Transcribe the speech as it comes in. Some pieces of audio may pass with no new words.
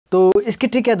तो इसकी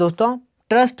ट्रिक है दोस्तों,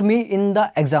 trust me in the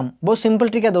exam. बहुत सिंपल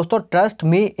ट्रिक है दोस्तों, trust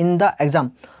me in the exam.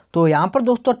 तो यहाँ पर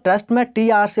दोस्तों ट्रस्ट में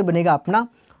TR से बनेगा अपना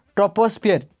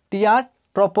ट्रोपोस्फियर, TR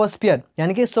ट्रोपोस्फियर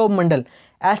यानी कि सौरमंडल,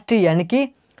 ST यानी कि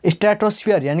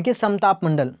स्ट्रेटोस्फियर यानी कि समताप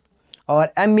मंडल,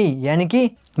 और ME यानी कि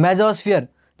मेसोस्फियर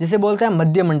जिसे बोलते हैं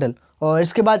मध्य मंडल, और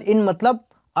इसके बाद इन मतलब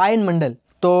आयन मंडल।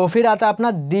 तो फिर आता है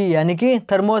अपना D यानी कि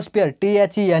थर्मोस्फियर,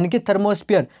 THE यानी कि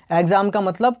थर्मोस्फियर, एग्जाम का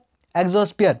मतलब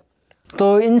एक्सोस्फियर।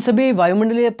 तो इन सभी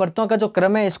वायुमंडलीय परतों का जो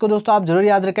क्रम है इसको दोस्तों आप जरूर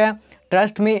याद रखें।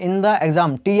 Trust me in the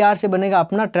exam, TR से बनेगा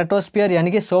अपना स्ट्रेटोस्फियर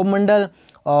यानी कि सौरमंडल,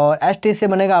 और ST से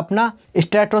बनेगा अपना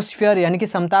स्ट्रेटोस्फियर यानी कि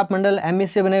समताप मंडल, ME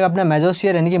से बनेगा अपना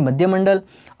मेसोस्फियर यानी कि मध्य मंडल,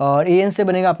 और EN से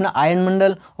बनेगा अपना आयन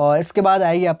मंडल, और इसके बाद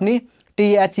आएगी अपनी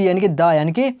THE यानी कि द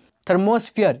यानी कि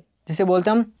थर्मोस्फियर जिसे बोलते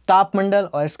हैं हम ताप मंडल,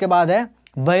 और इसके बाद है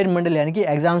बहिर्मंडल यानी कि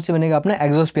एग्जाम से बनेगा अपना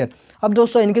एक्सोस्फियर। अब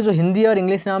दोस्तों इनके जो हिंदी और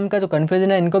इंग्लिश नाम का जो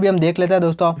कन्फ्यूजन है इनको भी हम देख लेते हैं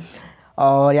दोस्तों।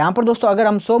 और यहाँ पर दोस्तों अगर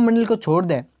हम सौरमंडल को छोड़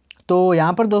दें तो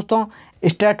यहाँ पर दोस्तों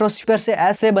स्ट्रेटोस्फियर से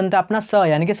S से बनता है अपना स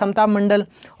यानी कि समताप मंडल,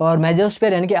 और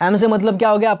मेसोस्फियर यानी कि M से मतलब क्या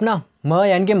हो गया अपना म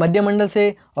यानी कि मध्य मंडल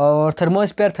से, और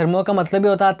थर्मोस्फियर, थर्मो का मतलब भी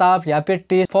होता है ताप, या फिर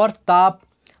T फॉर ताप।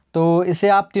 तो इसे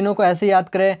आप तीनों को ऐसे याद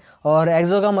करें। और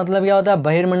एक्सो का मतलब क्या होता है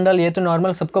बहिर्मंडल, ये तो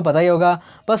नॉर्मल सबको पता ही होगा।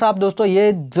 बस आप दोस्तों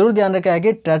ये जरूर ध्यान रखें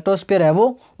कि स्ट्रेटोस्फियर है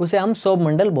वो उसे हम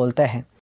सौरमंडल बोलते हैं।